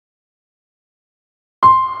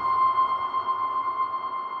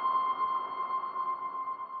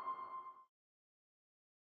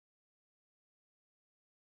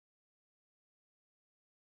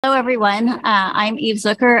Hello, everyone. I'm Eve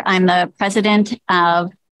Zucker. I'm the president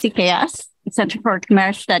of CKS, Center for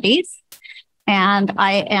Khmer Studies. And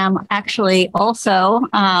I am actually also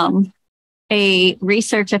a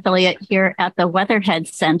research affiliate here at the Weatherhead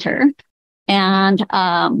Center. And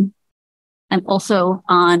I'm also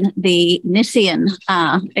on the Nisian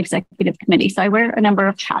Executive Committee. So I wear a number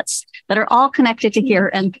of hats that are all connected to here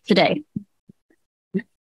and today.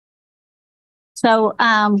 So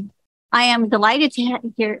I am delighted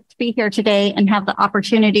to be here today and have the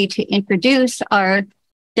opportunity to introduce our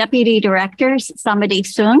Deputy Directors, Samedy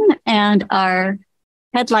Suong, and our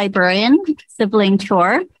Head Librarian, Sivleng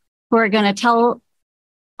Chhor, who are going to tell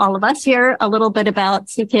all of us here a little bit about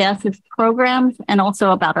CKS's programs and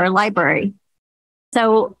also about our library.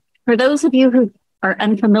 So for those of you who are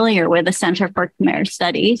unfamiliar with the Center for Khmer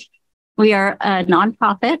Studies, we are a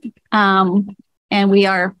nonprofit and we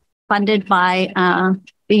are funded by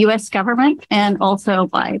the U.S. government and also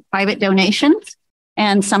by private donations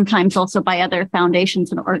and sometimes also by other foundations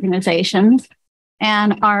and organizations.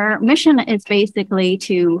 And our mission is basically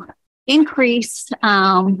to increase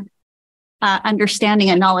understanding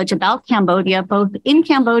and knowledge about Cambodia, both in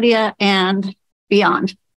Cambodia and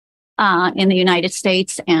beyond in the United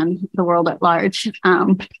States and the world at large.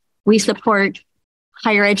 We support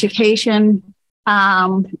higher education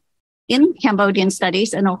in Cambodian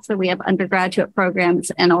studies, and also we have undergraduate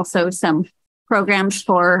programs and also some programs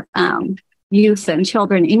for youth and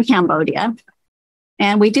children in Cambodia.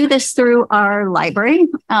 And we do this through our library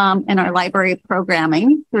and our library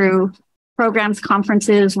programming through programs,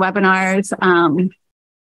 conferences, webinars,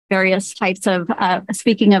 various types of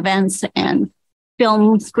speaking events and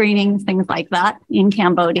film screenings, things like that in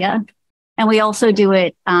Cambodia. And we also do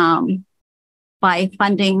it by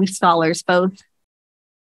funding scholars, both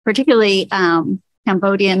particularly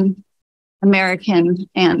Cambodian, American,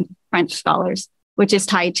 and French scholars, which is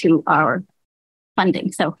tied to our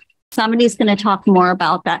funding. So somebody's going to talk more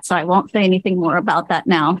about that, so I won't say anything more about that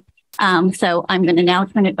now. So I'm going to now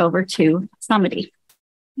turn it over to Samedy.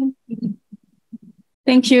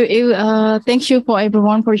 Thank you. Thank you for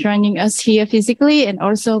everyone for joining us here physically and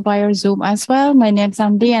also via Zoom as well. My name is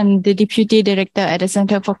Samedy. I'm the Deputy Director at the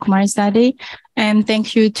Center for Khmer Studies. And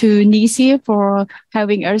thank you to Nisi for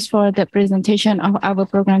having us for the presentation of our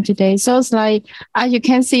program today. So it's like, as you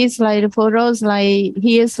can see, it's like the photos, like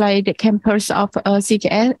here's like the campus of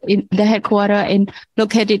CKS, in the headquarters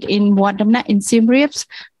located in Wat Damnak in Siem Reap.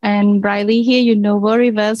 And brightly here, you know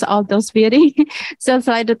very well all those buildings. So it's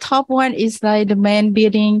like the top one is like the main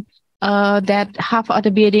building. That half of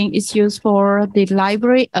the building is used for the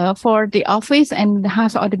library, for the office, and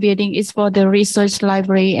half of the building is for the research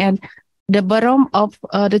library. And the bottom of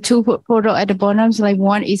the two photos at the bottom, like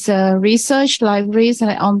one is a research library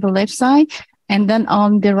like on the left side, and then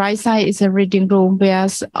on the right side is a reading room where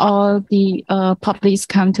all the publics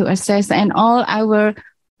come to access, and all our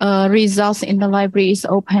results in the library is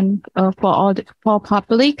open for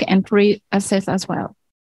public and free access as well.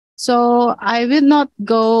 So I will not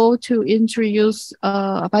go to introduce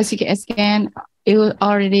about CKS again. It will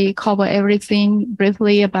already cover everything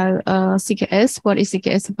briefly about CKS. What is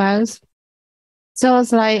CKS about? So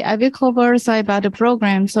it's like I will cover about the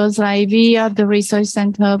program. So it's like we are the research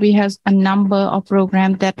center. We have a number of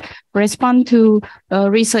programs that respond to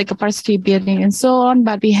research capacity building and so on.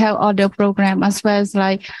 But we have other programs as well as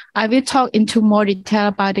like I will talk into more detail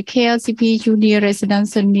about the KLCP junior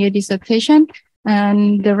residence and near dissertation.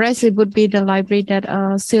 And the rest, it would be the library that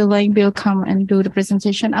Sivleng will come and do the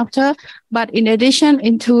presentation after. But in addition,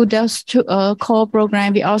 into those two core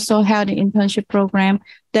program, we also have the internship program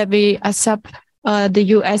that we accept the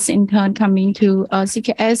U.S. intern coming to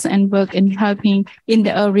CKS and work in helping in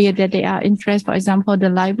the area that they are interested, for example, the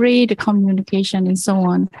library, the communication, and so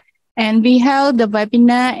on. And we have the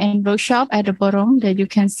webinar and workshop at the bottom that you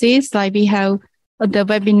can see. It's like we have the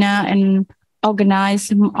webinar and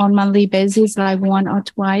organized on monthly basis, like one or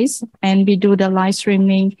twice, and we do the live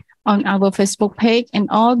streaming on our Facebook page, and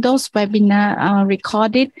all those webinars are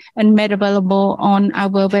recorded and made available on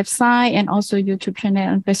our website and also YouTube channel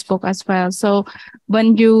and Facebook as well. So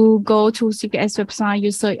when you go to CKS website,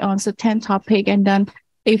 you search on certain topic, and then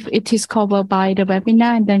if it is covered by the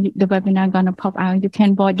webinar, and then the webinar gonna pop out, you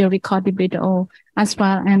can watch the recorded video as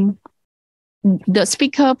well. And the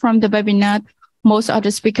speaker from the webinar, most of the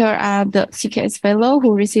speakers are the CKS fellow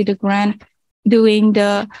who received the grant doing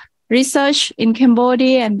the research in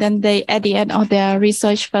Cambodia, and then they, at the end of their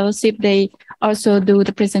research fellowship, they also do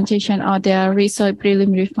the presentation of their research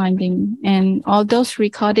preliminary finding. And all those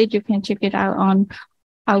recorded, you can check it out on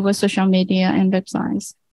our social media and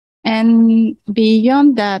websites. And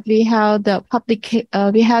beyond that, we have the public,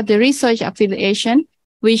 we have the research affiliation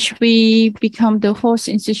which we become the host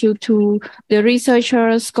institute to the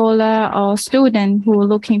researcher, scholar, or student who are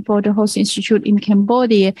looking for the host institute in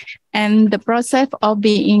Cambodia. And the process of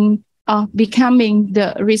becoming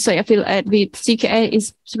the research affiliate with CKS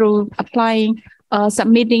is through applying,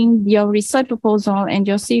 submitting your research proposal and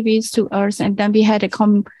your CVs to us. And then we had a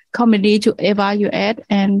committee to evaluate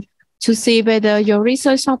and to see whether your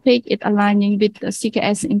research topic is aligning with the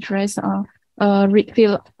CKS interest or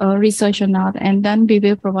field research or not. And then we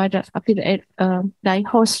will provide an affiliate that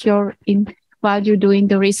host while you're doing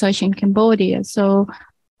the research in Cambodia. So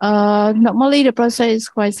normally the process is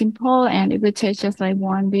quite simple and it will take just like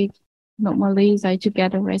 1 week. Normally to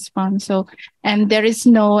get a response. So, and there is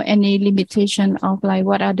no any limitation of like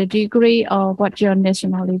what are the degree or what your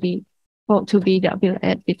nationality to be the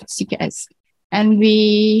affiliate with CKS. And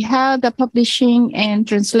we have the publishing and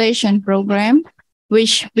translation program,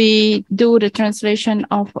 which we do the translation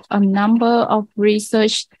of a number of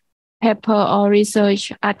research paper or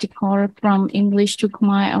research article from English to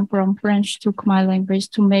Khmer and from French to Khmer language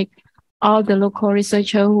to make all the local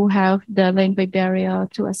researchers who have the language barrier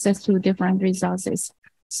to access to different resources.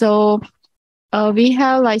 So we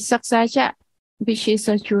have like Zucker, which is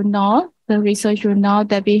a journal, the research journal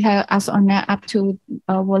that we have as on up to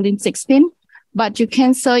volume 16. But you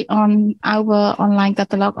can search on our online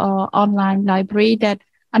catalog or online library that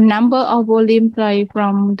a number of volumes, like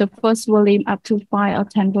from the first volume up to 5 or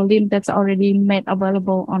 10 volumes, that's already made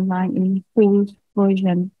available online in full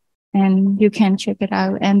version. And you can check it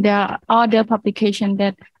out. And there are other publications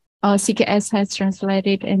that CKS has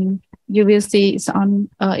translated, and you will see it's on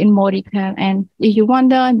in more detail. And if you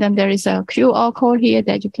wonder, and then there is a QR code here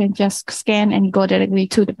that you can just scan and go directly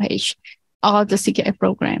to the page of the CKS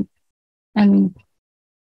program. And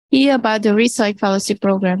here about the research fellowship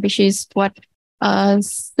program, which is what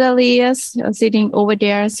Celia sitting over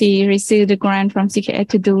there, she received the grant from CKS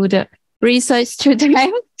to do the research to do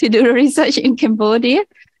the research in Cambodia.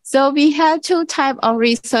 So we have 2 types of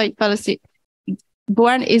research fellowship.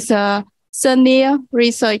 One is a senior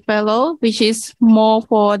research fellow, which is more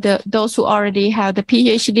for those who already have the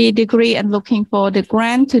PhD degree and looking for the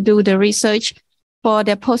grant to do the research for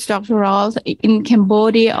their postdoctoral in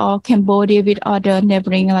Cambodia or Cambodia with other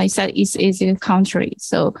neighboring like Southeast Asia countries.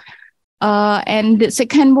 So, and the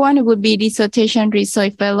second one would be dissertation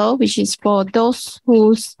research fellow, which is for those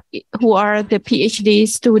who are the PhD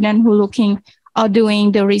student who looking or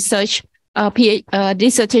doing the research,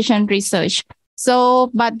 dissertation research. So,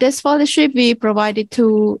 but this fellowship we provided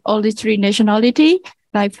to all the 3 nationalities,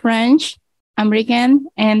 like French, American,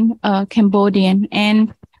 and Cambodian.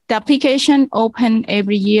 And the application open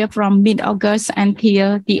every year from mid-August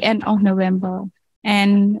until the end of November.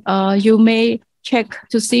 And you may check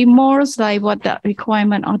to see more, like what the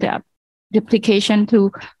requirement of the application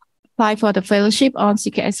to apply for the fellowship on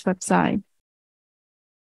CKS website.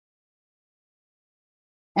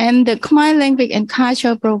 And the Khmer language and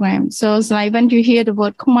culture program. So it's like when you hear the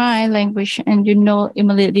word Khmer language and you know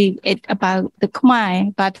immediately about the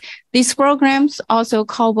Khmer, but these programs also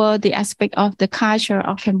cover the aspect of the culture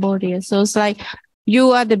of Cambodia. So it's like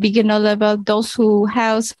you are the beginner level, those who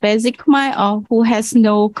have basic Khmer or who has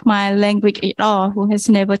no Khmer language at all, who has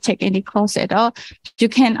never taken any course at all, you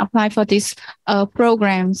can apply for these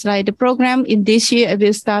programs. Like the program in this year, it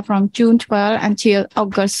will start from June 12 until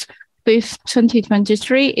August 5th,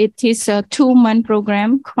 2023. It is a 2-month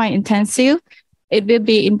program, quite intensive. It will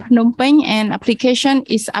be in Phnom Penh and application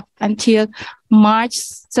is up until March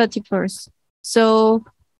 31st. So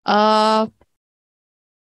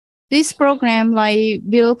this program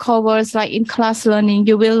will cover in class learning.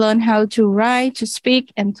 You will learn how to write, to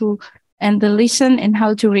speak, and to listen, and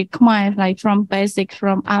how to read Khmer, from basic,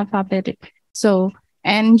 from alphabetic. So,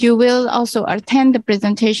 and you will also attend the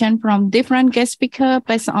presentation from different guest speakers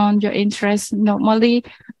based on your interest. Normally,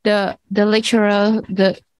 the lecturer,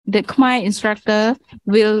 the Khmer instructor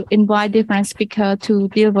will invite different speakers to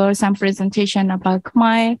deliver some presentation about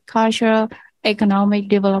Khmer culture, economic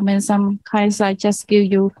development, some kinds just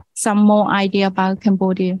give you some more idea about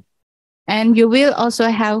Cambodia. And you will also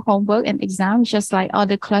have homework and exam, just like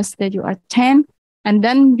other class that you attend. And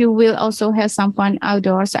then you will also have some fun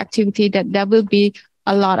outdoors activity that there will be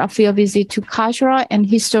a lot of field visit to cultural and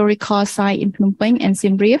historical site in Phnom Penh and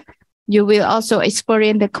Siem Reap. You will also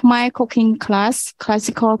experience the Khmer cooking class,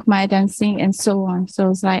 classical Khmer dancing, and so on. So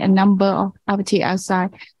it's a number of activities outside.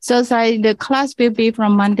 So it's the class will be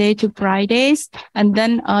from Monday to Fridays, and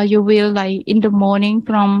then you will in the morning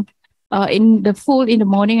from in the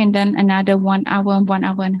morning, and then another 1 hour and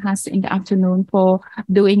 1.5 hours in the afternoon for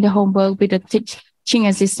doing the homework with the teaching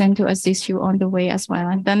assistant to assist you on the way as well.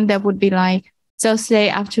 And then there would be Thursday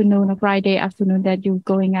afternoon or Friday afternoon that you're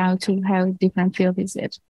going out to have different field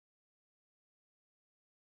visits.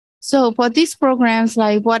 So for these programs,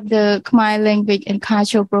 like what the Khmer language and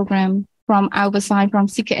culture program from our side, from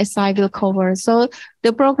CKS side will cover. So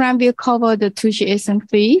the program will cover the tuition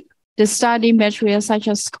fee, the study material such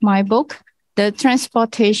as Khmer book, the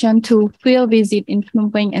transportation to field visit in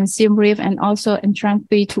Phnom Penh and Siem Reap, and also entrance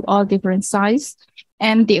fee to all different sites,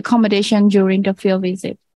 and the accommodation during the field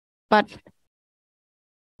visit. But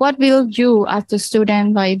what will you as the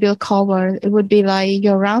student will cover? It would be like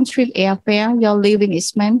your round trip airfare, your living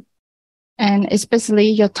expense, and especially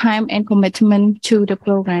your time and commitment to the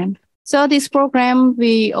program. So this program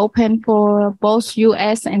we open for both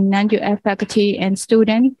US and non-US faculty and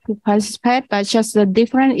students to participate, but just the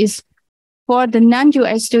difference is for the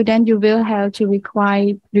non-US student, you will have to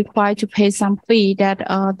require to pay some fee that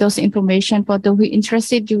those information for those who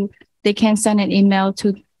interested they can send an email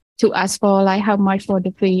to us for like how much for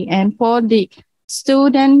the fee. And for the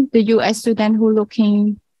student, the US student who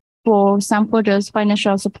looking for some further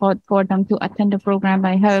financial support for them to attend the program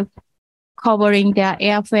by help covering their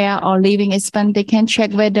airfare or living expense, they can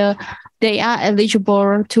check whether they are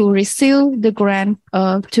eligible to receive the grant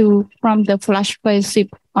from the flash fellowship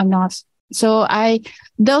or not. So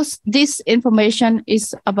this information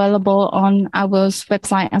is available on our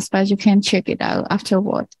website as well. You can check it out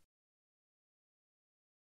afterward.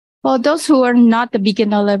 For those who are not the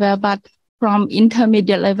beginner level, but from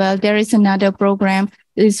intermediate level, there is another program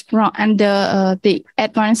is from under the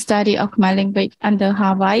Advanced Study of Khmer Language under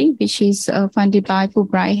Hawaii, which is funded by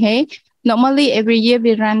Fulbright. Normally, every year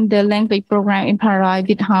we run the language program in parallel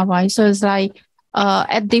with Hawaii. So it's like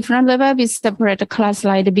at different level, we separate the class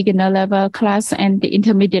like the beginner level class and the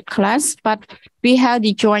intermediate class, but we have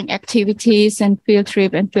the joint activities and field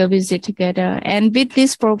trip and field visit together. And with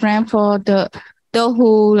this program for those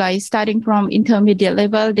who like starting from intermediate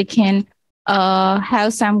level, they can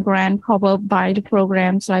have some grant covered by the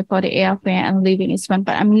programs like for the airfare and living expense,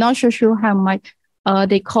 but I'm not sure how much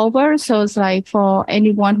they cover. So it's like for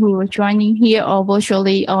anyone who is joining here or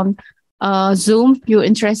virtually on Zoom, you're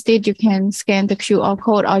interested, you can scan the QR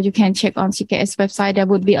code or you can check on CKS website. There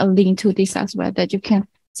would be a link to this as well that you can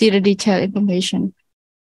see the detailed information.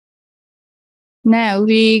 Now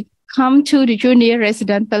we come to the Junior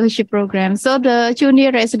Resident Fellowship Program. So the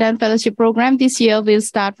Junior Resident Fellowship Program this year will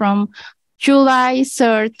start from July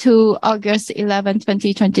 3rd to August 11,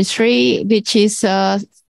 2023, which is a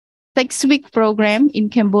 6-week program in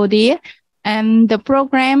Cambodia. And the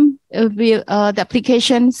program will, the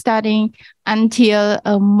application starting until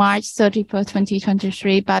March 31st,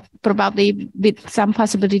 2023, but probably with some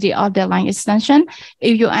possibility of deadline extension.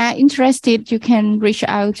 If you are interested, you can reach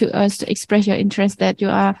out to us to express your interest that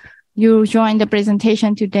you join the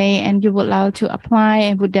presentation today and you would like to apply,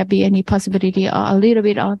 and would there be any possibility or a little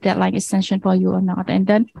bit of deadline extension for you or not? And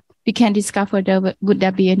then we can discuss further, would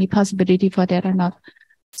there be any possibility for that or not?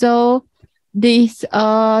 So this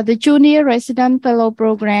the Junior Resident Fellow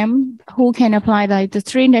Program, who can apply like the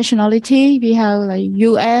 3 nationality. We have like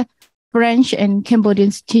US, French, and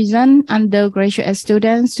Cambodian citizen, undergraduate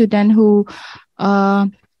student who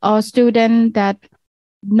or student that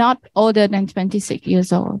not older than 26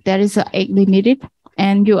 years old. There is an age limit,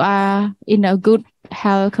 and you are in a good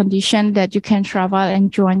health condition that you can travel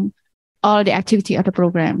and join all the activity of the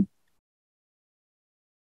program.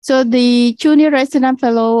 So the Junior Resident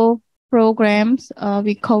Fellow programs,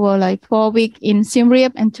 we cover like 4 weeks in Siem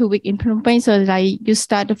Reap and 2 weeks in Phnom Penh. So like you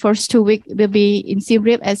start the first 2 weeks will be in Siem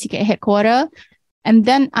Reap at CKS headquarters. And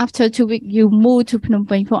then after 2 weeks, you move to Phnom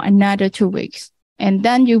Penh for another 2 weeks. And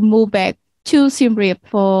then you move back to Siem Reap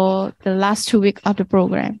for the last 2 weeks of the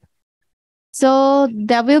program. So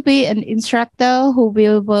there will be an instructor who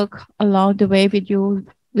will work along the way with you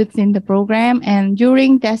within the program. And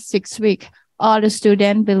during that 6 weeks, all the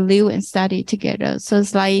students will live and study together. So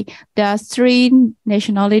it's like there are 3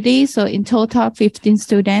 nationalities. So in total, 15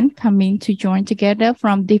 students coming to join together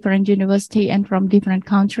from different universities and from different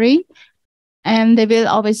countries. And they will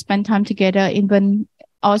always spend time together, even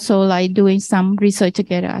also like doing some research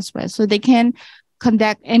together as well. So they can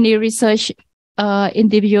conduct any research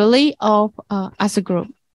individually or as a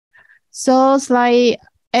group. So it's like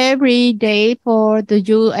every day for the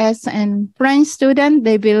US and French student,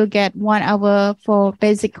 they will get 1 hour for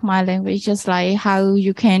basic Khmer language, just like how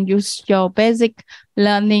you can use your basic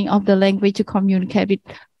learning of the language to communicate with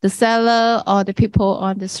the seller or the people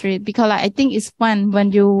on the street. Because like, I think it's fun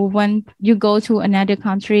when you go to another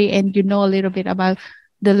country and you know a little bit about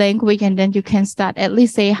the language, and then you can start at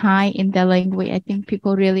least say hi in the language. I think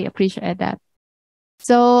people really appreciate that.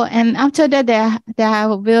 So, and after that, there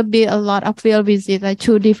will be a lot of field visits, like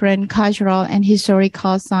 2 different cultural and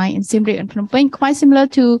historical sites in Siem Reap and Phnom Penh, quite similar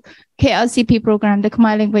to KLCP program, the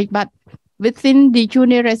Khmer language, but within the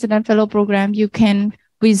junior resident fellow program, you can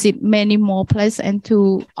visit many more places and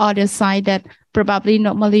to other sites that probably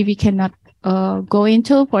normally we cannot go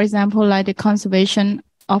into. For example, like the conservation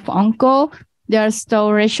of Angkor, there's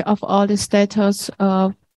storage of all the status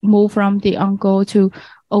move from the Angkor to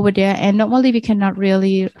over there, and normally we cannot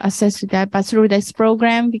really access to that, but through this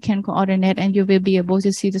program we can coordinate and you will be able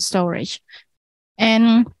to see the storage.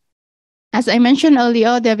 And as I mentioned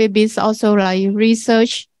earlier, there will be also like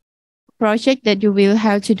research project that you will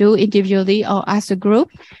have to do individually or as a group,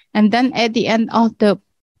 and then at the end of the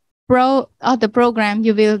program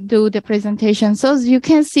you will do the presentation. So you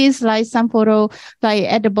can see like some photo like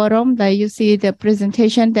at the bottom, like you see the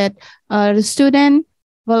presentation that the student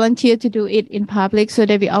volunteer to do it in public, so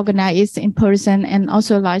that we organize in person and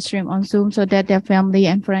also live stream on Zoom so that their family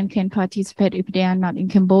and friends can participate if they are not in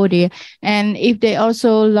Cambodia. And if they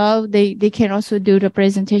also love, they can also do the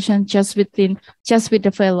presentation just with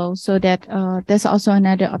the fellows. So that that's also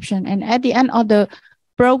another option. And at the end of the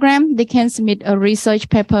program, they can submit a research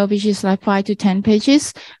paper, which is like 5 to 10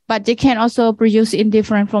 pages, but they can also produce in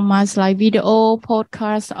different formats like video,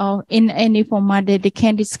 podcast, or in any format that they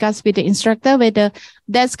can discuss with the instructor whether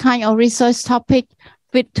that kind of research topic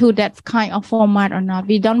fit to that kind of format or not.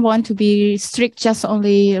 We don't want to be strict just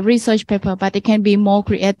only research paper, but it can be more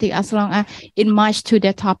creative as long as it matches to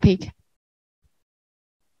the topic.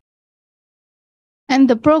 And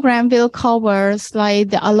the program will cover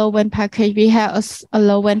like the allowance package. We have a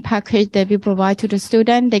allowance package that we provide to the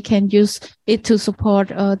student. They can use it to support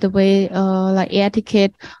the way like air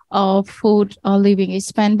ticket or food or living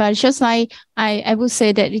expense. But just like I would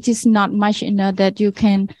say that it is not much enough that you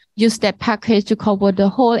can use that package to cover the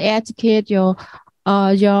whole air ticket, your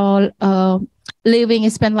living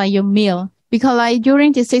expense, like your meal. Because like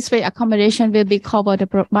during the 6-week accommodation will be covered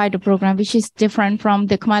by the program, which is different from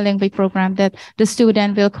the Khmer language program that the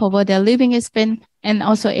student will cover their living expense and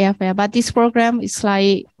also airfare. But this program is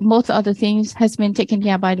like most other things has been taken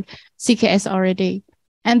care by the CKS already.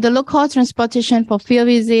 And the local transportation for field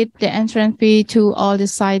visit, the entrance fee to all the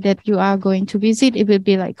sites that you are going to visit, it will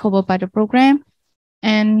be like covered by the program.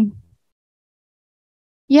 And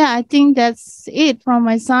yeah, I think that's it from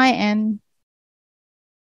my side. And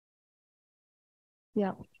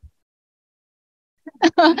yeah.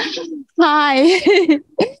 Hi.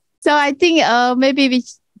 So I think maybe we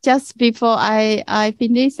just before I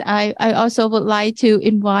finish, I also would like to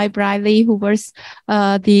invite Briley, who was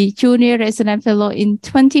the junior resident fellow in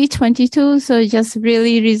 2022. So just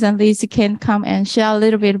really recently she can come and share a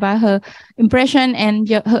little bit about her impression and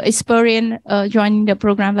her experience joining the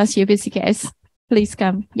program last year with CKS. Please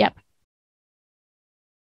come. Yep.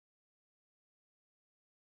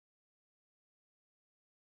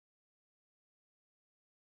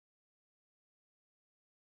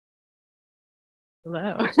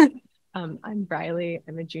 Hello, I'm Briley.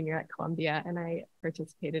 I'm a junior at Columbia, and I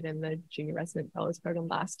participated in the Junior Resident Fellows Program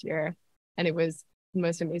last year, and it was the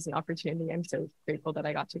most amazing opportunity. I'm so grateful that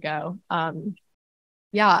I got to go.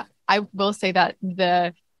 Yeah, I will say that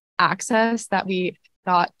the access that we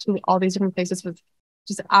got to all these different places was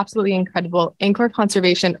just absolutely incredible. Angkor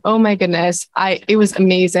conservation, oh my goodness, it was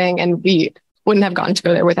amazing, and we wouldn't have gotten to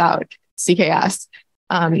go there without CKS.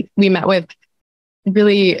 We met with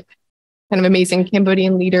really kind of amazing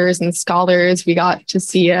Cambodian leaders and scholars. We got to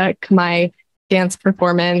see a Khmer dance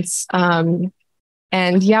performance. And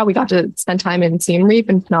yeah, we got to spend time in Siem Reap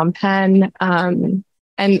and Phnom Penh. And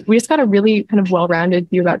we just got a really kind of well-rounded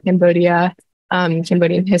view about Cambodia,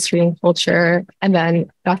 Cambodian history and culture, and then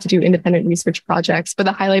got to do independent research projects. But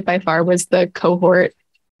the highlight by far was the cohort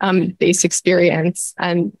based experience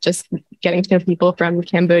and just getting to know people from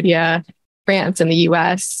Cambodia, France, and the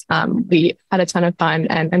US. We had a ton of fun,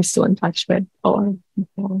 and I'm still in touch with all of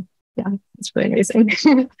people. Yeah, it's really amazing.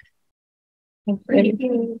 Thank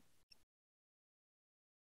you.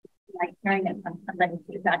 Like sharing it from somebody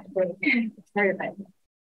who's actually heard of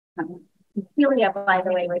it. Celia, by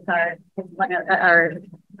the way, was one of our.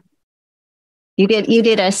 You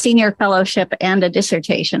did a senior fellowship and a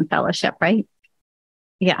dissertation fellowship, right?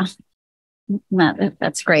 Yeah.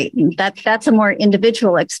 That's great. That's a more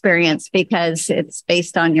individual experience because it's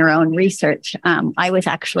based on your own research. I was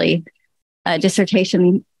actually a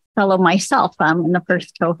dissertation fellow myself in the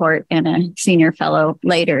first cohort and a senior fellow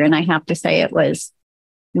later. And I have to say it was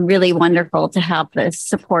really wonderful to have the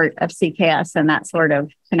support of CKS and that sort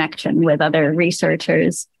of connection with other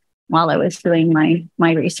researchers while I was doing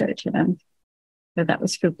my research. And so that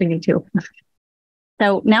was good for you too.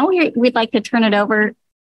 So now we'd like to turn it over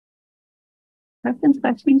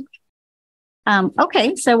Questions?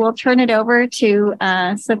 Okay, so we'll turn it over to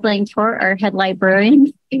Sivleng Chhor, our head librarian.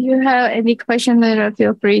 If you have any question,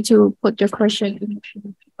 feel free to put your question.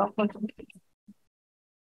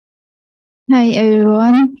 Hi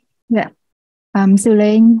everyone. Yeah, I'm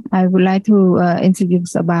Sivleng. I would like to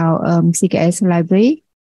introduce about CKS library.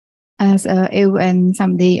 As you and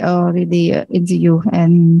somebody already interview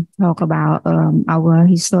and talk about our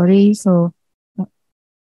history. So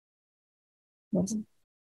yes.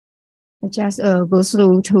 I just go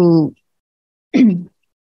through to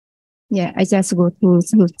yeah, I just go to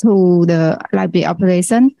the library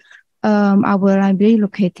operation. Our library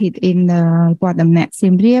located in Guatemala,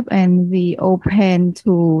 Siem Reap, and we open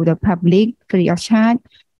to the public free of charge.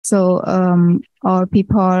 So all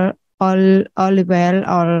people, all level,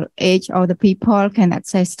 all age, all the people can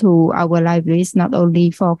access to our libraries, not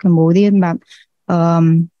only for Cambodian, but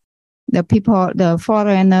the people, the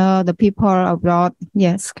foreigner, the people abroad,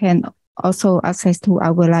 yes, can also access to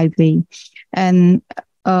our library. And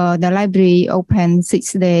the library open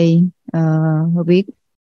 6 days a week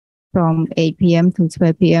from 8 p.m. to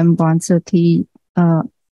 12 p.m.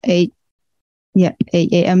 8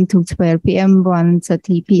 a.m. to 12 p.m.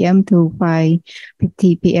 1:30 p.m. to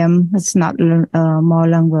 5:50 p.m. It's not more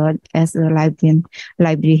longer as a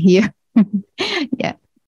library here. Yeah.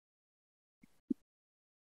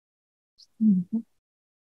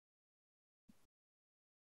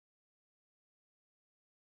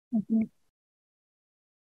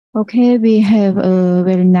 Okay, we have a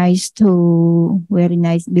very nice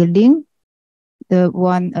building. The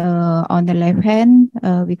one on the left hand,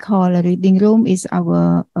 we call a reading room, is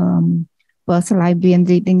our first librarian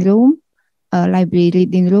reading room, library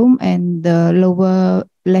reading room, and the lower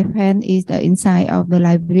left hand is the inside of the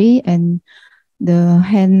library, and the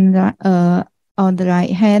hand on the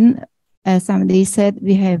right hand, as somebody said,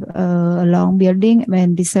 we have a long building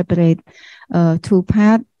and we separate 2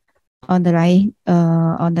 parts. On the right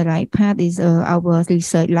part is our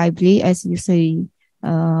research library, as you see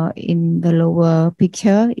in the lower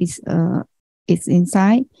picture. It's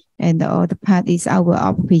inside, and the other part is our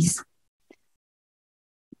office.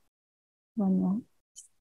 One more.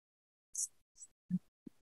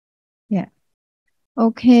 Yeah.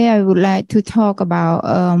 Okay, I would like to talk about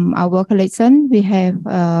our collection. We have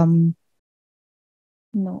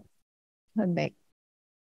no, turn back.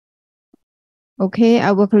 Okay,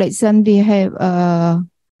 our collection, we have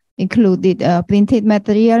included printed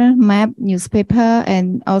material, map, newspaper,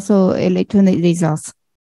 and also electronic resource.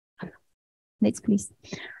 Next, please.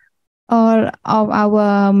 All of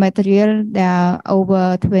our material, there are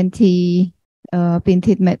over 20,000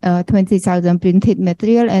 printed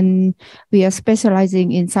material, and we are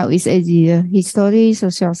specializing in Southeast Asia, history,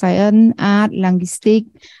 social science, art, linguistics,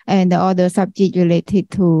 and the other subjects related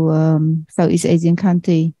to Southeast Asian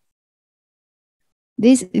country.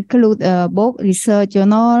 This includes a book, research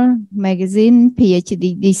journal, magazine,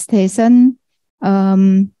 PhD dissertation.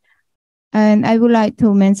 And I would like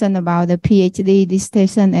to mention about the PhD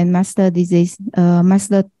dissertation and master thesis.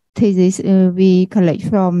 We collect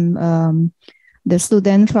from the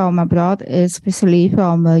students from abroad, especially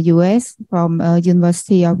from US, from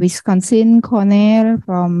University of Wisconsin, Cornell,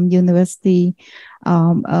 from University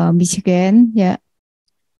of Michigan, yeah.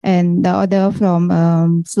 And the other from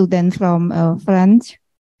students from France.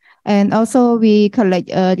 And also we collect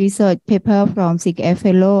a research paper from CKS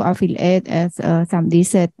fellow affiliate, as somebody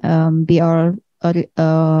said, we are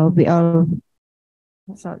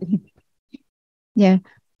sorry. Yeah,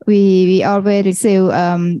 we always receive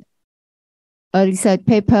a research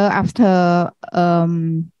paper after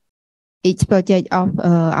each project of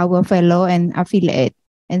our fellow and affiliate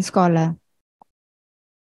and scholar.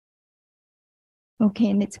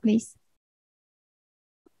 Okay, next please.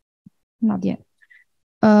 Not yet.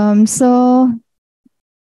 So,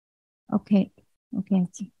 okay.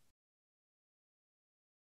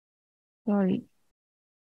 Sorry.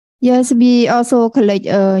 Yes, we also collect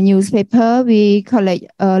a newspaper. We collect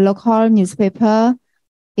a local newspaper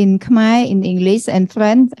in Khmer, in English and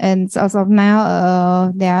French. And as of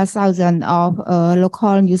now, there are thousands of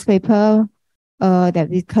local newspaper that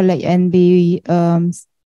we collect, and we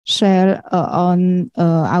share on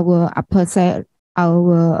our upper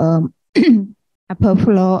upper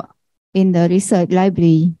floor in the research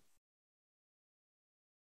library.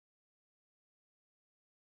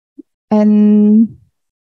 And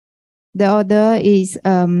the other is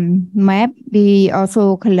map. We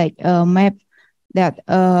also collect a map that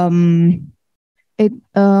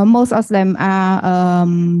most of them are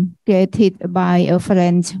created by a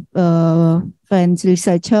French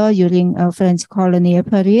researcher during a French colonial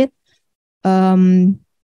period. On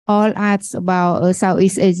all arts about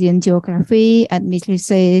Southeast Asian geography,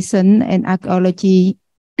 administration, and archaeology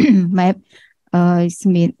map is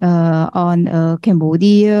made on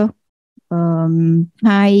Cambodia,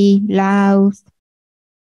 Thai, Laos.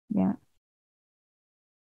 Yeah.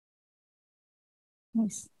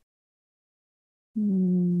 Yes.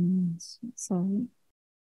 Sorry.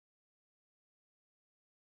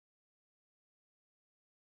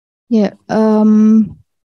 Yeah.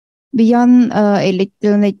 Beyond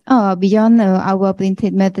electronic, beyond our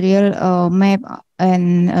printed material, map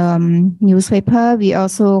and newspaper, we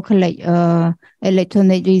also collect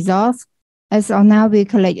electronic resource. As of now, we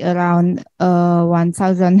collect around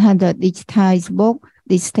 1,100 digitized book,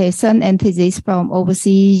 dissertation, and thesis from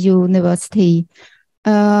overseas university.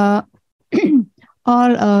 All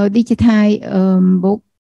digitized book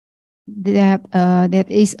that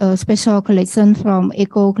is a special collection from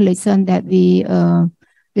Eco collection that we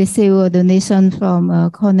receive a donation from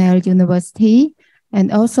Cornell University.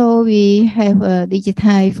 And also we have a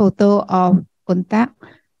digitized photo of contact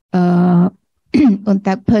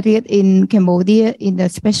contact period in Cambodia in the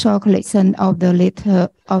special collection of the late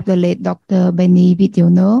Dr. Benny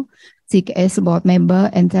Vidyono, CKS board member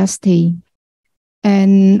and trustee.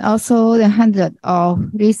 And also the 100 of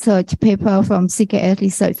research paper from CKS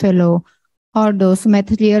Research Fellow. All those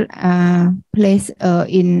material are placed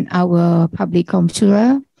in our public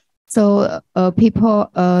computer. So people,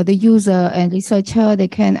 the user and researcher, they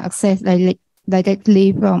can access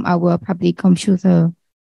directly from our public computer.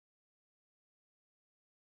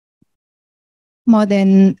 More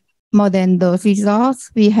than those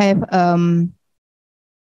results, we have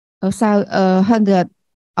 100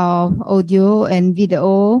 of audio and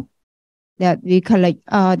video that we collect,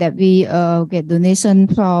 that we get donation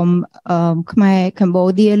from Khmer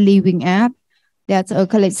Cambodia Living Art. That's a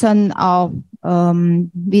collection of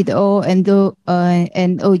video and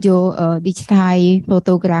audio digitized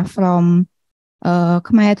photograph from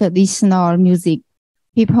Khmer traditional music.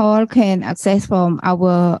 People can access from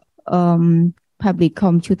our public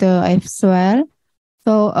computer as well.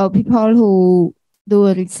 So people who do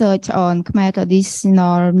research on Khmer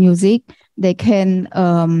traditional music, they can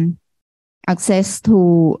access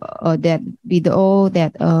to that video,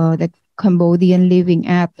 that the Cambodian Living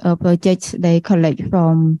Art project they collect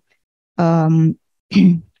from a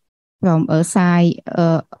site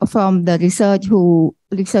from the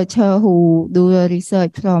researcher who do the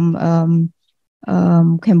research from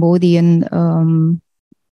Cambodian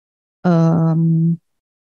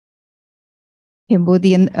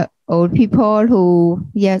old people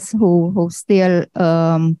who still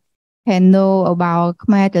can know about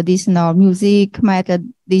Khmer traditional music, Khmer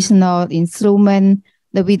traditional instrument.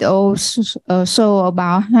 The video show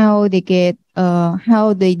about how they get,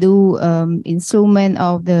 how they do instrument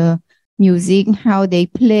of the music, how they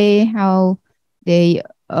play, how they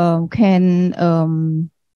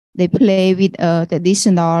they play with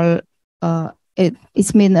traditional.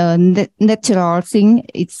 It's mean a natural thing.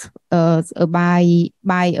 It's by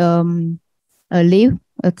a leaf,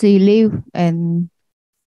 a tree leaf, and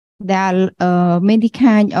there are many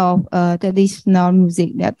kind of traditional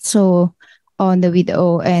music that show on the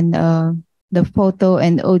video and the photo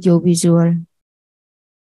and audio visual.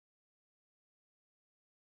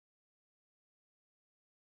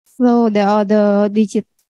 So the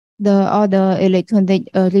other electronic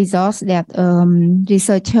resource that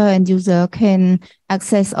researcher and user can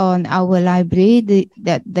access on our library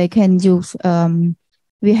that they can use.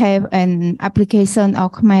 We have an application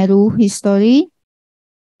of Khmer history.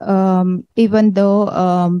 Even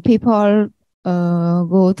though people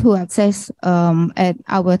go to access at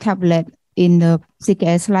our tablet in the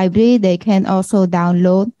CKS library, they can also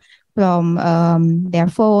download from their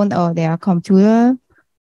phone or their computer.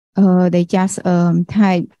 They just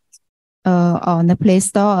type on the Play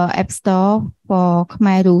Store or App Store for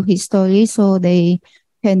Khmer history, so they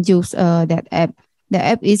can use that app. The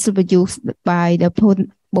app is produced by the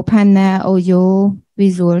Bopana Audio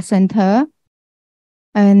Visual Center,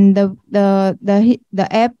 and the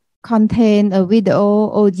app contains a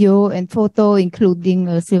video, audio, and photo, including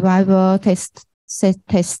a survivor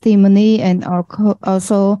testimony and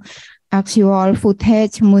also actual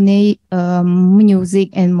footage, music,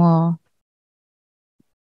 and more.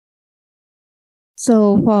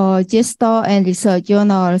 So for JSTOR and Research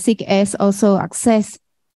Journal, CKS also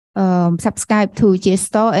subscribe to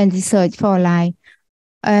JSTOR and Research for Life.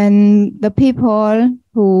 And the people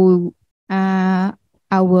who are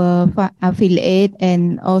our affiliate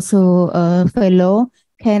and also fellow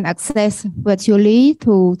can access virtually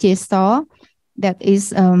to JSTOR. That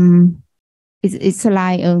is it's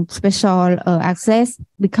like a special access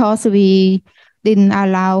because we didn't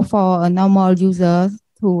allow for a normal user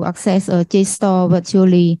to access a JSTOR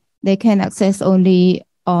virtually. They can access only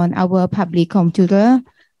on our public computer.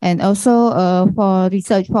 And also for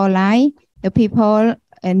research for life, the people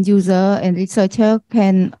and user and researcher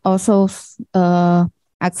can also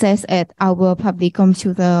access at our public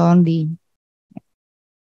computer only.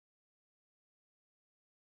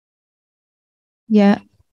 Yeah,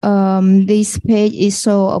 this page is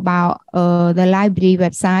so about the library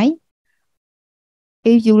website.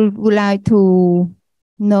 If you would like to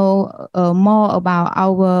know more about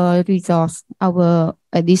our resource, our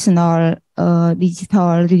additional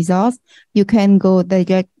digital resource, you can go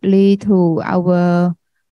directly to our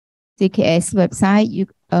CKS website.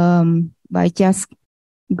 By just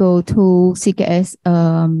go to CKS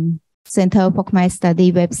Center for Khmer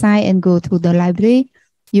Studies website and go to the library.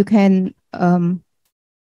 You can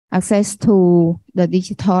access to the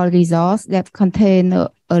digital resource that contain a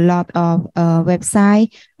lot of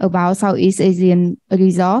website about Southeast Asian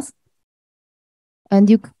resource. And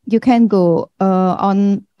you can go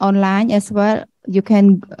online as well. You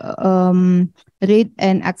can read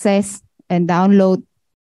and access and download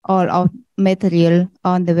all of material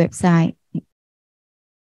on the website.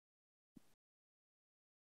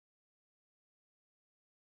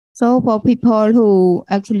 So for people who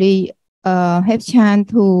actually have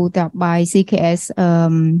chance to drop by CKS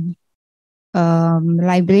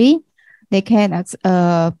library, they can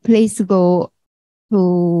please go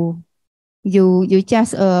to you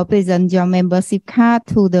just present your membership card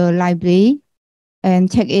to the library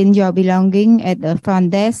and check in your belonging at the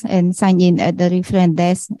front desk and sign in at the reference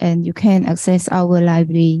desk, and you can access our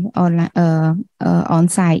library on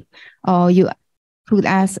site, or you could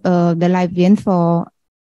ask the librarian for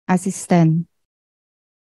assistance.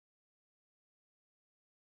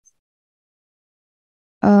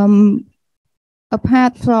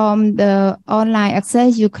 Apart from the online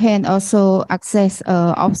access, you can also access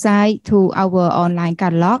offsite to our online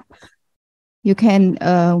catalog. You can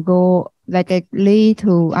go directly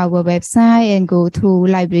to our website and go to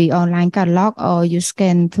library online catalog, or you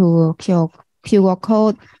scan to QR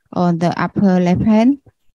code on the upper left hand.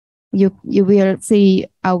 You will see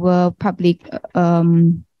our public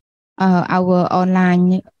our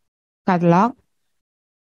online catalog.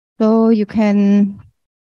 So you can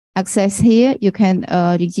access here. You can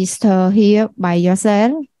register here by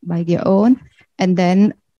yourself, by your own, and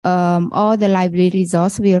then all the library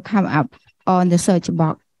resource will come up on the search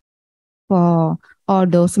box for all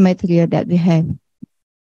those material that we have.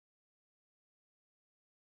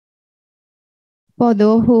 For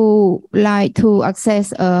those who like to access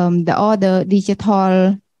the other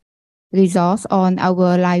digital resource on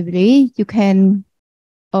our library, you can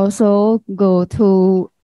also go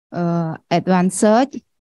to advanced search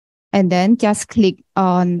and then just click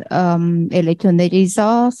on electronic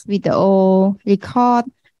resource, video record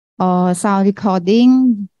or sound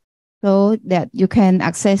recording, so that you can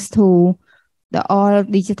access to the all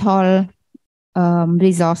digital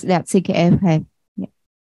resource that CKF has. Yeah.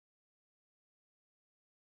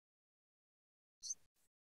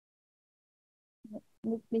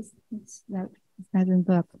 This doesn't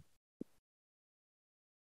work.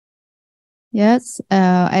 Yes,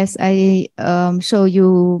 as I show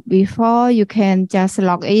you before, you can just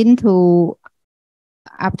log in to,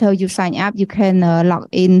 after you sign up, you can log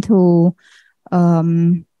into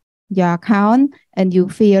your account, and you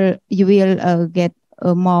will get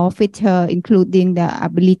more feature, including the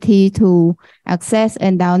ability to access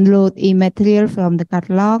and download e-material from the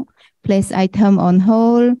catalog, place item on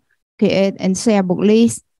hold, create and share book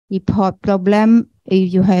list, report problem.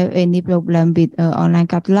 If you have any problem with online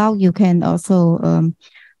catalog, you can also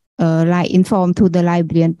inform to the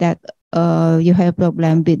librarian that you have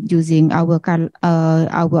problem with using our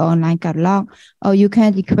online catalog, or you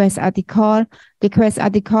can request article. Request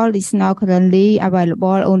article is now currently available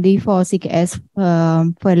only for CKS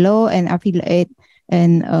fellow and affiliate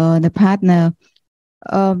and the partner.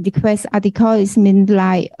 Request article is mean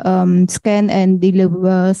like scan and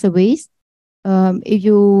deliver service. If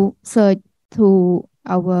you search to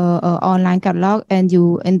our online catalog and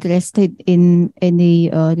you interested in any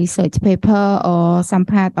research paper or some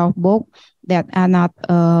part of book that are not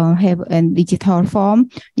have a digital form,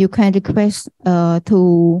 you can request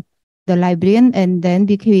to the librarian, and then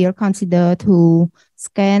we will consider to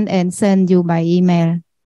scan and send you by email.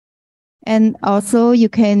 And also you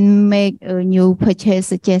can make a new purchase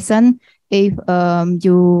suggestion if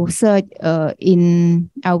you search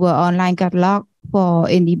in our online catalog for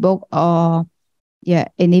any book or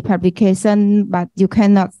any publication, but you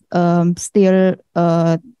cannot still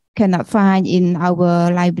cannot find in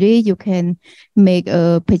our library. You can make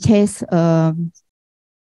a purchase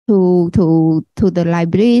to the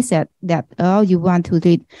library said that oh, you want to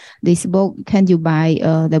read this book, can you buy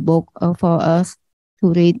the book for us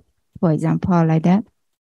to read, for example, like that.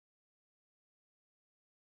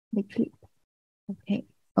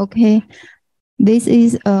 Okay, this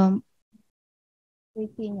is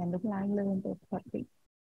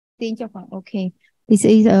okay, this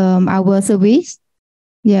is our service.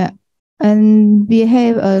 Yeah. And we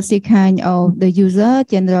have three kind of the user: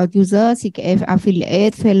 general user, CKS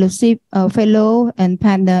affiliate, fellowship, fellow, and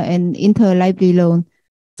partner, and interlibrary loan.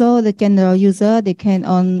 So the general user, they can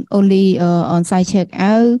only on-site check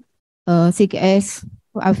out, CKS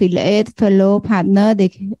affiliate, fellow, partner.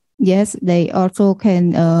 They also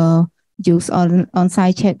can use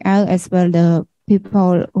on-site check out as well. The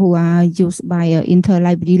people who are used by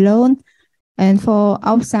interlibrary loan. And for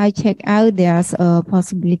outside checkout, there's a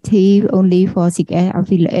possibility only for CKS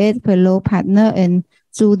affiliate, fellow, partner, and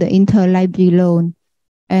through the interlibrary loan.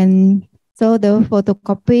 And so the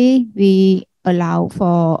photocopy, we allow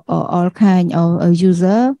for all kind of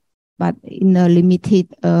user, but in a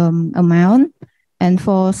limited amount. And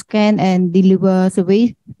for scan and deliver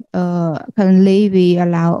service, currently we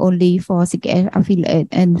allow only for CKS affiliate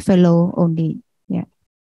and fellow only. Yeah.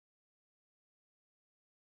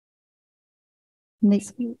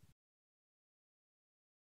 Next.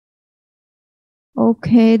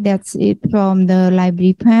 Okay, that's it from the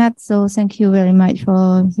library part. So thank you very much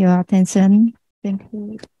for your attention. Thank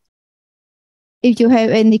you. If you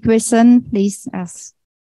have any question, please ask.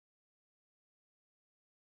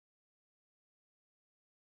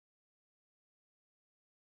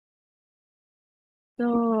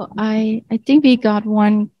 So I think we got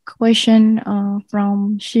one question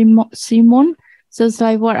from Simon. So it's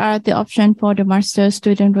like, what are the options for the master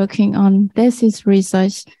student working on thesis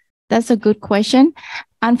research? That's a good question.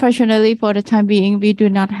 Unfortunately, for the time being, we do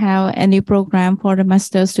not have any program for the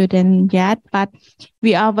master student yet, but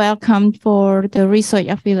we are welcome for the research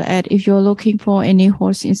affiliate if you're looking for any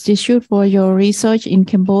host institute for your research in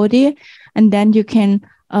Cambodia, and then you can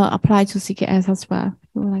apply to CKS as well.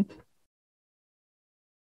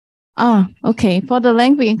 Okay. For the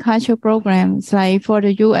language and culture programs, like for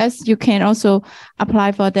the US, you can also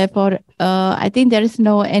apply for that. For I think there is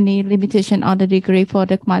no any limitation on the degree for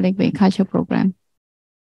the Khmer language and culture program.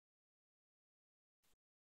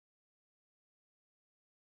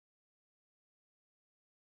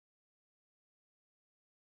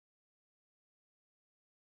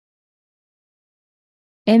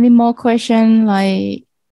 Any more question like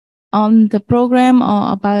on the program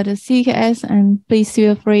or about the CKS, and please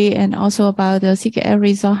feel free, and also about the CKS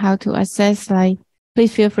result, how to assess, like,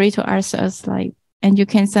 please feel free to ask us, like, and you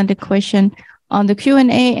can send the question on the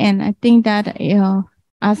Q&A. And I think that,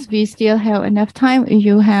 as we still have enough time, if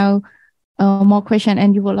you have more question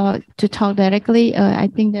and you would like to talk directly, I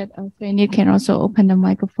think that you can also open the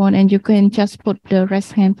microphone, and you can just put the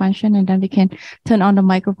raise hand function, and then we can turn on the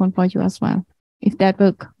microphone for you as well, if that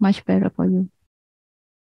works much better for you.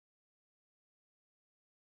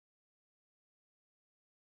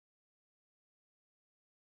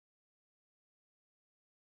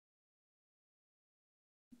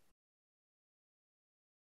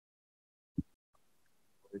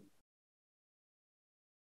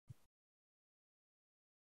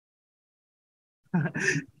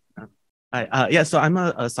 Hi, yeah, so I'm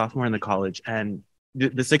a sophomore in the college, and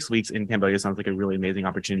the 6 weeks in Cambodia sounds like a really amazing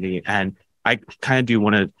opportunity. And I kind of do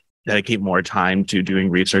want to dedicate more time to doing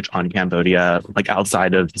research on Cambodia, like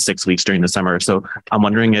outside of the 6 weeks during the summer. So I'm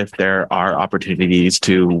wondering if there are opportunities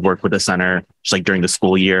to work with the center, just like during the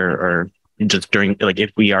school year, or just during, like,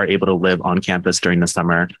 if we are able to live on campus during the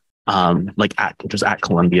summer, like just at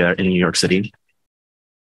Columbia in New York City.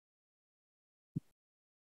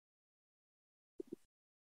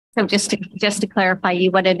 So just to clarify,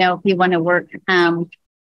 you want to know if you want to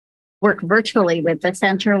work virtually with the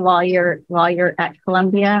center while you're at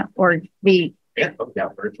Columbia, or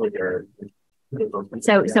virtually, or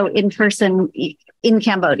so in person in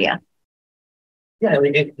Cambodia. Yeah,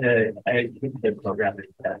 like I think the program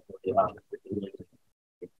is that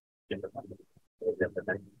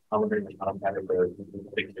I'm wondering how kind of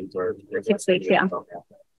 6 weeks or 6 weeks, yeah.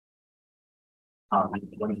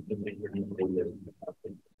 One of the things that you're going to do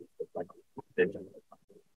is like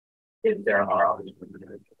if there are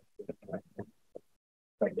opportunities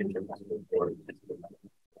like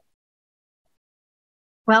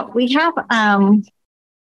well, we have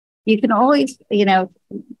you can always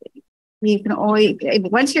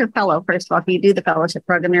once you're a fellow, first of all, if you do the fellowship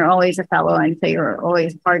program, you're always a fellow, and so you're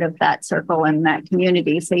always part of that circle and that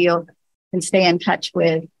community, so you can stay in touch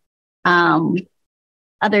with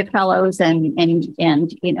other fellows and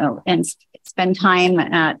you know, and spend time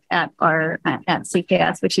at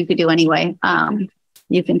CKS, which you could do anyway.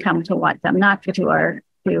 You can come to watch them, not to the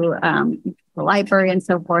library and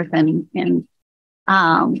so forth. And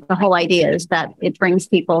the whole idea is that it brings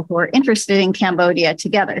people who are interested in Cambodia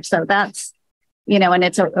together. So that's, you know, and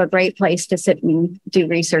it's a great place to sit and do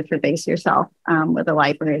research or base yourself with a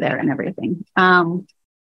library there and everything.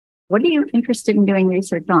 What are you interested in doing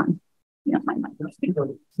research on? You don't mind my question.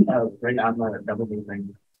 Right now, I'm a double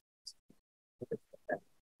major,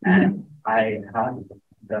 and I have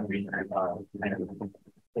done research on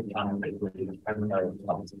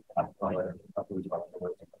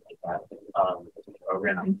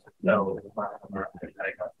program. So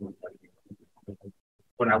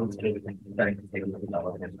when I was studying to take a look at all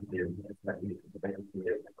of them,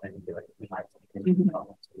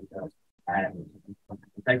 and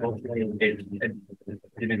thankfully it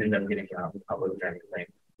didn't end up getting published or anything.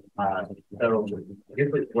 So I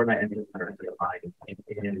guess where my interest are defined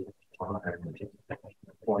is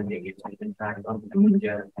foreign engagement impact on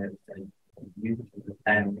Cambodia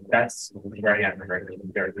and that's where I am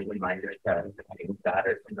very reminded that that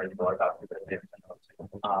is learning more about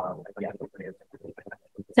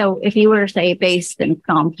So if you were, say, based in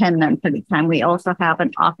Phnom Penh, then for the time, we also have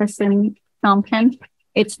an office in Phnom Penh.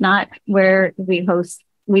 It's not where we host.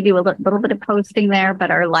 We do a little bit of hosting there,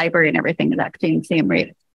 but our library and everything is actually in Siem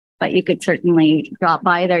Reap. But you could certainly drop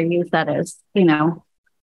by there, use that as, you know,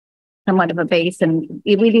 somewhat of a base. And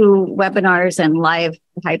we do webinars and live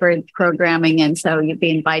hybrid programming. And so you'd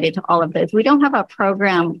be invited to all of those. We don't have a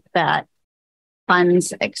program that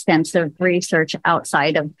funds extensive research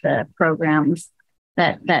outside of the programs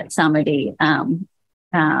that Samedy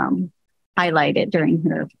highlighted during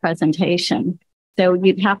her presentation. So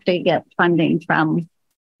you'd have to get funding from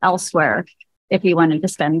elsewhere if you wanted to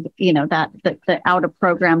spend, you know, the out of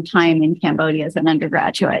program time in Cambodia as an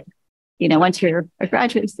undergraduate. You know, once you're a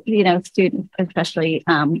graduate, you know, student, especially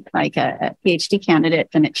like a PhD candidate,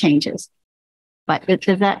 then it changes. But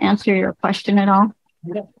does that answer your question at all?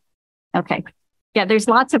 Yeah. Okay. Yeah, there's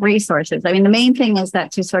lots of resources. I mean, the main thing is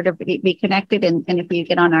that to sort of be connected. And if you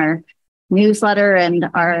get on our newsletter and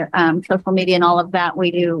our social media and all of that,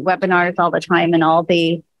 we do webinars all the time and all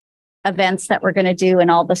the events that we're going to do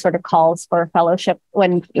and all the sort of calls for fellowship.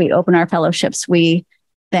 When we open our fellowships, we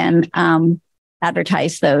then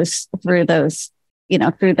advertise those, you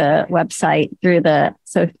know, through the website,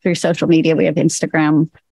 through social media. We have Instagram,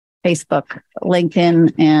 Facebook,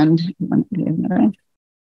 LinkedIn, and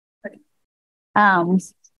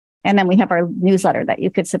then we have our newsletter that you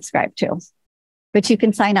could subscribe to, which you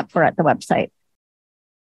can sign up for at the website.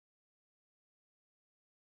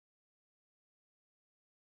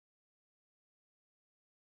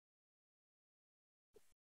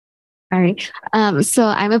 All right. So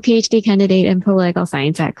I'm a PhD candidate in political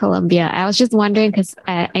science at Columbia. I was just wondering, because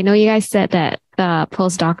I know you guys said that the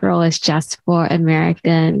postdoctoral is just for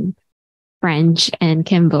American, French, and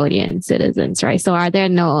Cambodian citizens, right? So are there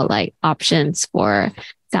no like options for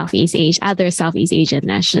other Southeast Asian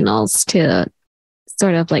nationals to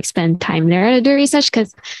sort of like spend time there to do research?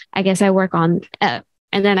 Because I guess I work on, and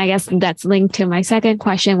then I guess that's linked to my second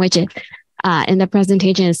question, which is, in the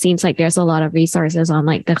presentation, it seems like there's a lot of resources on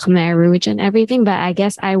like the Khmer Rouge and everything, but I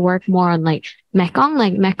guess I work more on like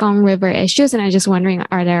Mekong River issues. And I'm just wondering,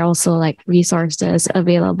 are there also like resources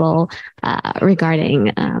available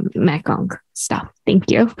regarding Mekong stuff? Thank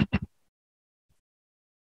you.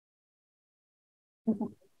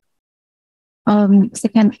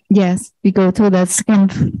 Yes, we go to the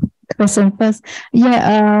second question first.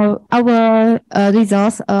 Yeah, our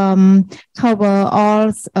results cover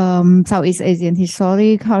all Southeast Asian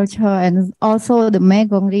history, culture, and also the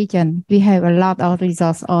Mekong region. We have a lot of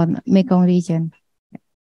results on Mekong region.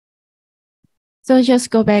 So just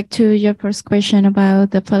go back to your first question about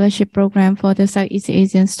the fellowship program for the Southeast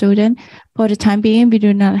Asian student. For the time being, we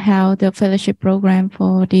do not have the fellowship program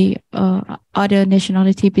for the other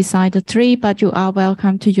nationality beside the three, but you are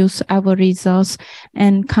welcome to use our resource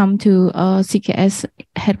and come to CKS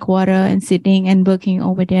headquarters in Sydney and working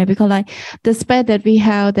over there, because like the space that we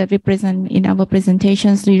have that we present in our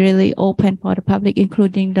presentations, we really open for the public,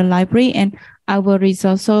 including the library and our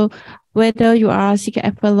resource. So whether you are a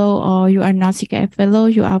CKF fellow or you are not CKF fellow,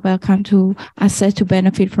 you are welcome to access to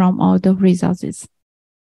benefit from all the resources.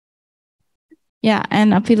 Yeah,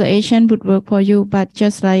 and affiliation would work for you, but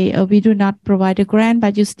just like we do not provide a grant,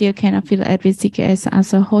 but you still can affiliate with CKS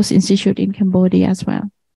as a host institute in Cambodia as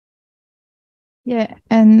well. Yeah,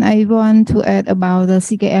 and I want to add about the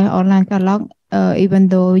CKS online catalog. even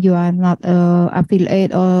though you are not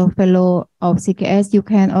affiliate or fellow of CKS, you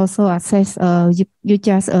can also access. You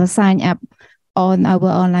just sign up on our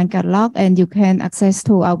online catalog, and you can access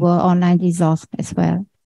to our online resource as well.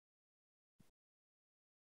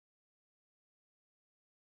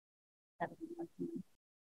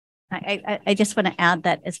 I just want to add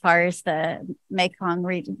that as far as the Mekong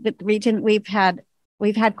region, we've had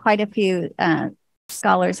quite a few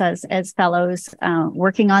scholars as fellows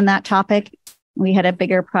working on that topic. We had a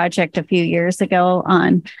bigger project a few years ago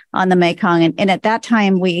on the Mekong, and at that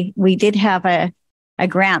time we did have a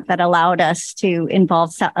grant that allowed us to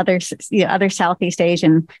involve other Southeast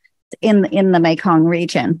Asian in the Mekong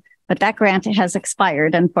region. But that grant has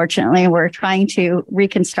expired, unfortunately. We're trying to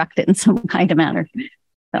reconstruct it in some kind of manner.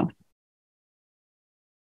 So.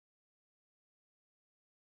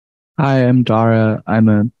 Hi, I'm Dara. I'm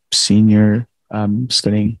a senior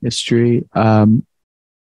studying history.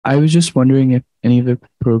 I was just wondering if any of the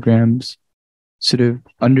programs sort of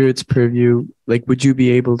under its purview, like would you be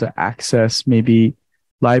able to access maybe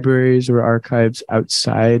libraries or archives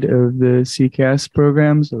outside of the CKS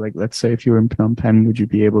programs? So like, let's say if you were in Phnom Penh, would you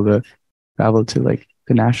be able to travel to like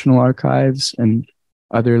the National Archives and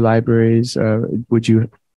other libraries? Would you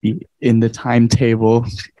be in the timetable?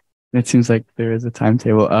 It seems like there is a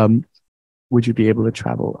timetable. Would you be able to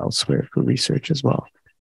travel elsewhere for research as well?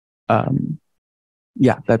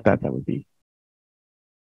 Yeah, that would be.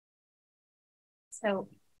 So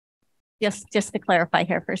just to clarify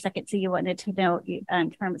here for a second, so you wanted to know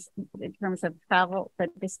in terms of travel, the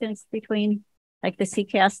distance between like the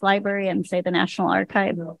CKS library and say the National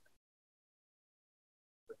Archive?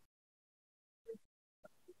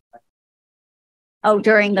 Oh,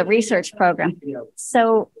 during the research program.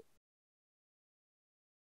 So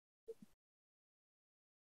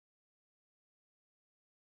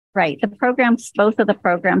right, the programs, both of the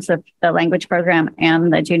programs, of the language program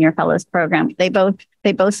and the junior fellows program, they both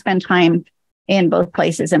spend time in both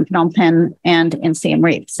places, in Phnom Penh and in Siem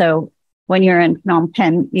Reap. So when you're in Phnom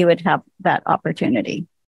Penh, you would have that opportunity.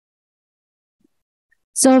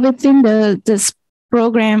 So within this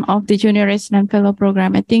program of the Junior Resident Fellow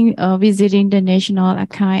program, I think visiting the National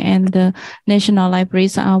Archive and the National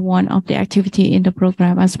Libraries are one of the activity in the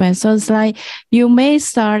program as well. So it's like you may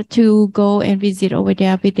start to go and visit over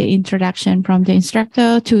there with the introduction from the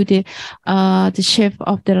instructor to the chef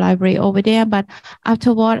of the library over there. But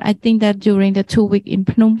afterward, I think that during the 2 week in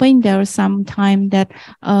Phnom Penh, there was some time that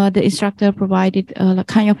the instructor provided a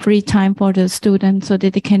kind of free time for the students so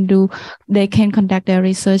that they can conduct their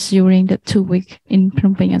research during the 2 week in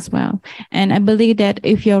Phnom Penh as well. And I believe that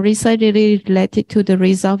if your research is related to the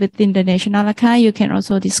result within the National Archive, you can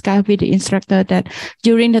also discuss with the instructor that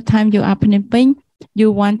during the time you are in Phnom Penh,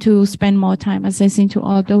 you want to spend more time assessing to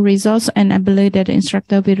all the results. And I believe that the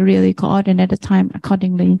instructor will really coordinate the time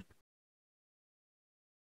accordingly.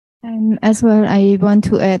 And as well, I want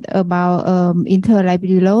to add about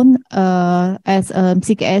interlibrary loan. As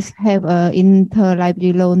CKS have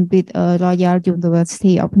interlibrary loan with Royal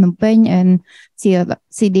University of Phnom Penh and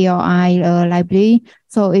CDRI library.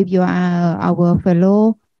 So if you are our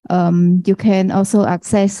fellow, you can also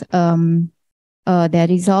access their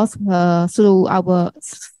resource through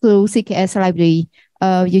CKS library.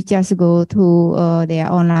 You just go to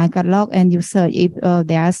their online catalog and you search if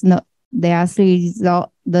there's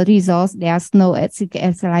the resource there's no at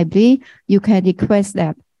CKS library. You can request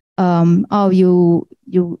that, or you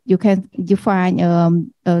find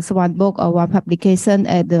one book or one publication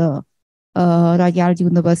at the Royal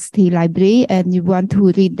University Library and you want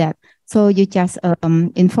to read that. So you just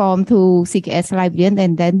inform to CKS librarian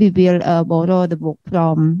and then we will borrow the book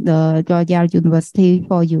from the Royal University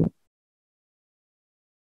for you.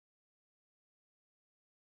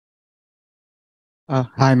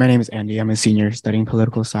 Hi, my name is Andy. I'm a senior studying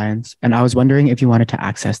political science. And I was wondering if you wanted to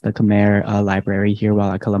access the Khmer library here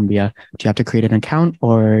while at Columbia, do you have to create an account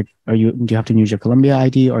or do you have to use your Columbia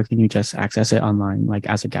ID or can you just access it online, like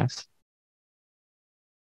as a guest?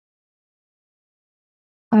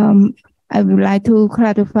 I would like to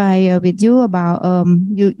clarify with you about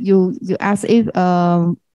you asked if it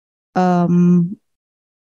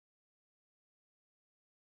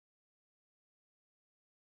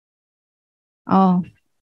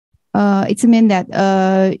means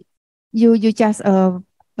that you just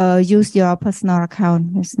use your personal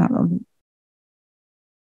account. It's not only.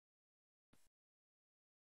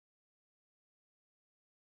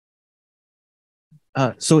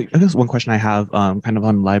 So I guess one question I have kind of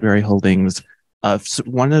on library holdings. So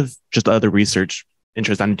one of just the other research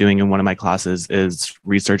interests I'm doing in one of my classes is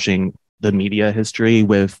researching the media history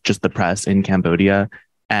with just the press in Cambodia.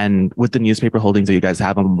 And with the newspaper holdings that you guys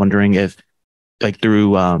have, I'm wondering if like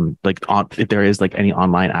through if there is like any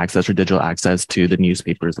online access or digital access to the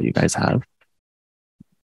newspapers that you guys have?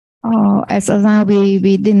 As of now,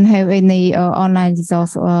 we didn't have any online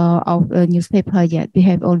resource of a newspaper yet. We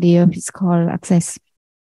have only a physical access.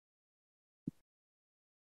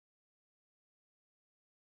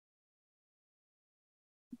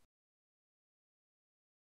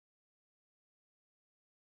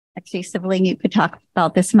 Actually, Sivleng, you could talk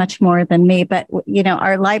about this much more than me, but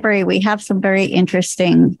our library, we have some very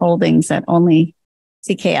interesting holdings that only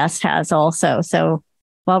CKS has also. So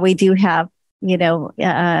while we do have,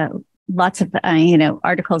 lots of,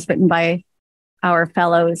 articles written by our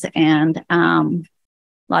fellows and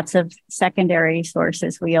lots of secondary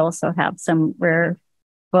sources, we also have some rare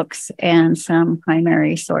books and some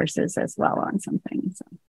primary sources as well on some things. So.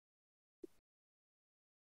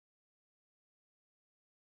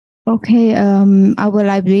 Okay, our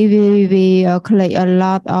library, we collect a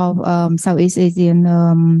lot of Southeast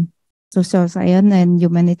Asian social science and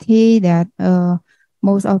humanity that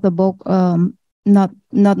most of the book, not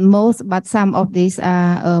most, but some of these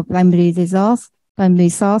are primary source from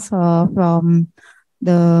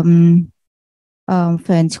the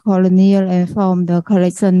French colonial and from the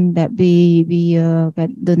collection that we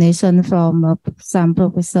get donation from some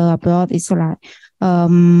professor abroad. It's like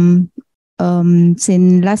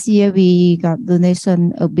since last year, we got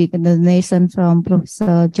a big donation from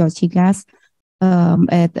Professor George Higas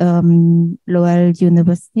at Lowell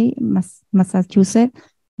University, Massachusetts.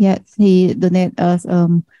 Yes, he donated us.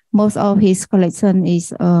 Most of his collection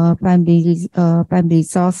is primary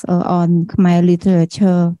source on Khmer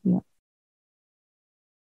literature. Yeah.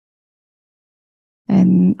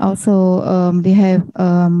 And also we have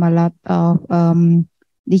a lot of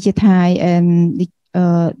digitized and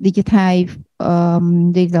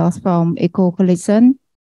resource from Eco Collection.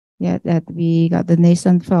 Yeah, that we got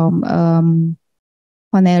donation from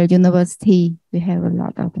Cornell University. We have a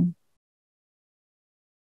lot of them.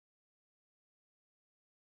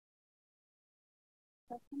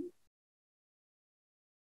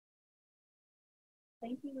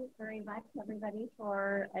 Thank you very much, everybody,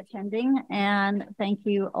 for attending. And thank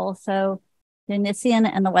you also to Nisian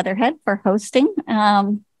and the Weatherhead for hosting.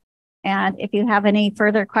 And if you have any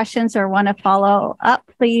further questions or want to follow up,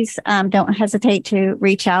 please don't hesitate to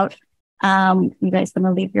reach out. You guys going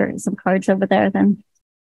to leave some cards over there then.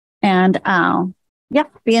 And yeah,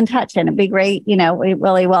 be in touch, and it'd be great. We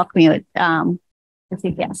really welcome you at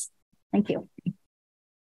CKS. Thank you.